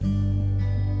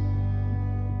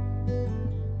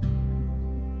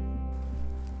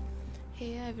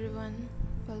Hey everyone,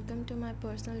 welcome to my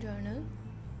personal journal.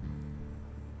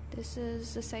 This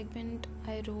is the segment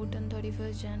I wrote on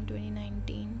 31st Jan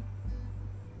 2019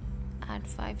 at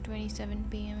 5:27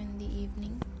 p.m. in the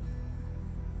evening.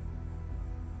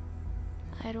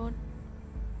 I wrote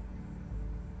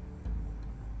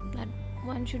that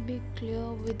one should be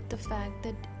clear with the fact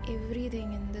that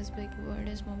everything in this big world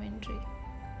is momentary.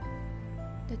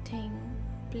 The thing,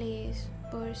 place,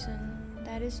 person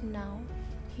that is now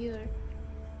here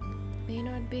may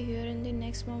not be here in the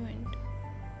next moment.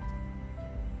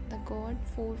 The God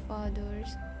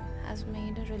forefathers has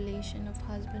made a relation of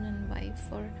husband and wife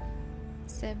for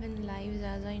 7 lives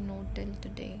as I know till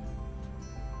today.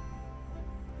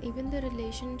 Even the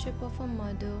relationship of a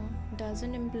mother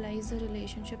doesn't imply the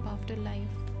relationship after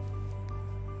life.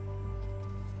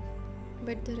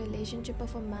 But the relationship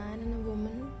of a man and a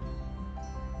woman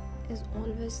is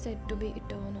always said to be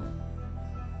eternal.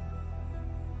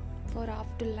 For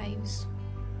afterlives,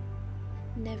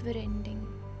 never ending,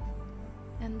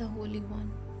 and the Holy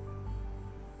One.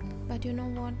 But you know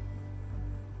what?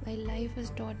 My life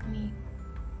has taught me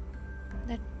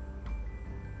that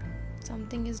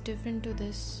something is different to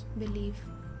this belief.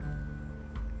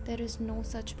 There is no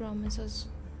such promises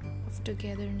of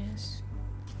togetherness.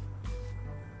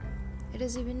 It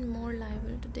is even more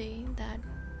liable today than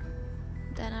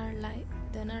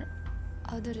our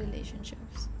other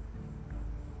relationships.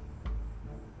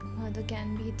 Mother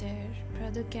can be there,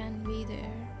 brother can be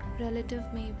there, relative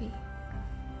may be.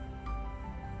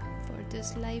 For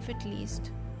this life at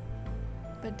least.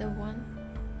 But the one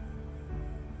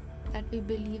that we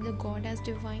believe the God has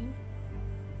divine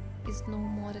is no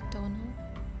more eternal,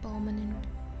 permanent.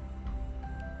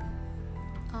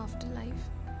 Afterlife?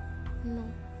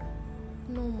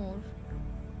 No more.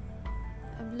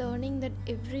 I'm learning that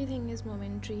everything is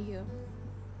momentary here.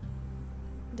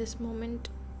 This moment,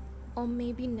 or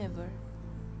maybe never.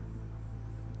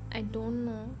 I don't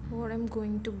know what I'm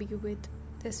going to be with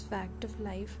this fact of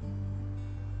life,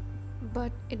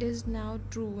 but it is now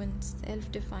true and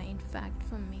self-defined fact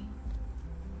for me.